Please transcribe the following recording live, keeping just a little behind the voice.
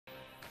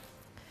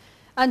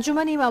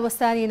ئەنجومەنی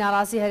مامۆستایانی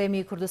ناڕازی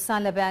هەرێمی کوردستان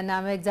لە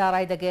بەیاننامەیەکدا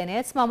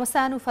ڕایدەگەیەنێت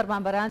مامۆستایان و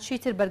فەرمانبەران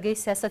چیتر بەرگەی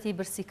سیاسەتی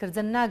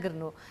برسیكردن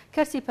ناگرن و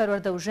کەرتی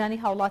پەروەردە و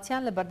ژیانی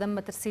هاوڵاتیان لە بەردەم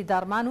مەترسی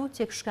داڕمان و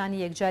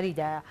تێكشاكانی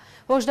یەکجاریدایه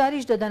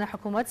هۆشداریش دەدەنە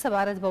حکومه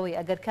سەبارەت بەوەی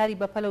ئەگەر کاری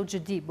بەپەلە و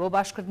جدی بۆ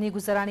باشكردنی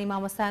گوزەرانی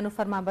مامۆستایان و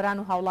فەرمانبەران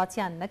و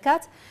هاوڵاتیان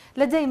نەکات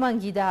لە دەی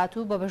مانگی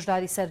داهاتوو بە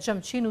بەشداری سەرجەم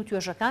چین و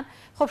توێژەکان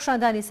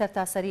خۆپیشاندانی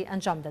سەرتاسەری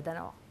ئەنجام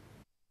دەدەنەوە.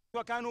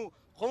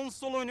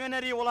 قۆنسڵ و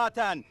نوێنەری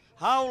وڵاتان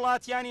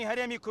هاوڵاتیانی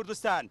هەرێمی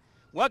کوردستان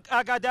وەک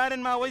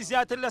ئاگادارن ماوەی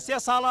زیاتر لە 3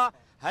 ساڵە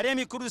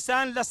هەرێمی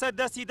کوردستان لەسەر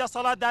دەستی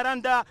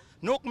دەسەڵاتداراندا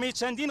نوقمی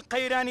چەندین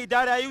قەیرانی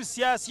دارایی و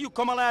سیاسی و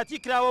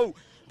کۆمەڵایەتی کراوە و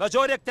بە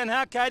جۆرێک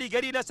تەنها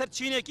کاریگەری لەسەر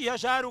چینێکی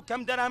هەژار و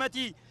کەم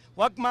دەرامەتی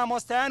وەک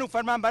مامۆستایان و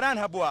فەرمانبەران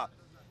هەبووە.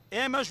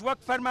 ئێمەش وەک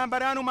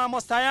فەرمانبەران و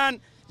مامۆستایان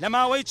لە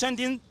ماوەی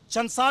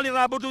چەند ساڵی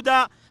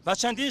ڕابردوودا بە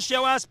چەندین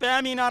شێواز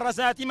پەیامی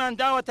ناڕەزایەتیمان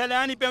داوەتە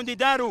لایەنی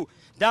پەیوەندیدار و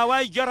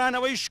داوای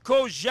گەڕانەوەی شکۆ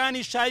و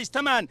ژیانی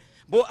شایستەمان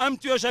بۆ ئەم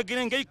توێژە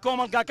گرنگەی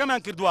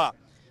کۆمەلگاکەمان کردووە.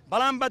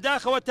 بەڵام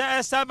بەداخەوە تا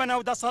ئێستا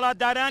بەناو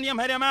دەسەڵاتدارانی ئەم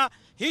هەرێمە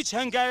هیچ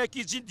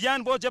هەنگاوێکی جدیان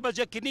بۆ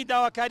جێبەجێکردنی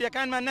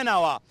داواکاریەکانمان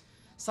نەناوە.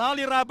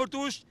 ساڵی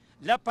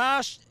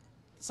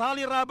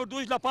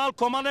ڕابردووش لە پاڵ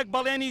کۆمەڵێک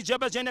بەڵێنی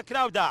جێبەجێ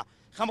نەکراودا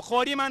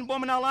خەمخۆریمان بۆ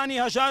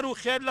مناڵانی هەژار و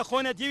خێر لە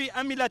خۆنەدیوی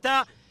ئەم میلەتە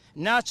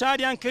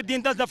ناچاریان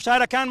کردین دەست لە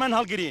فشارەکانمان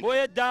هەڵگرین.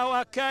 بۆیە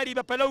داواکاری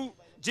بەپەلە و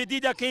جدی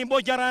دەکەین بۆ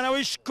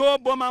گەڕانەوەی شکۆ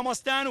بۆ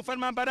مامۆستایان و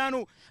فەرمانبەران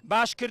و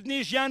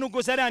باشكردنی ژیان و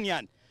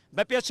گوزەرانیان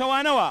بە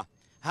پێچەوانەوە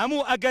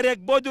هەموو ئەگەرێک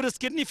بۆ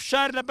دروستکردنی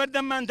فشار لە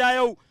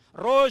بەردەمماندایە و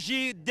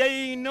ڕۆژی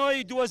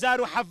 10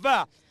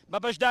 2007 بە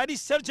بەشداری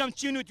سەرجەم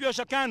چین و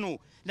توێژەکان و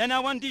لە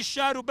ناوەندی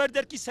شار و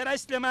بەردەرکی سەرای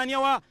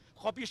سلێمانیەوە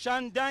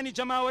خۆپیشاندانی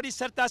جەماوەری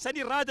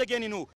سەرتاسەری ڕادەگەنین و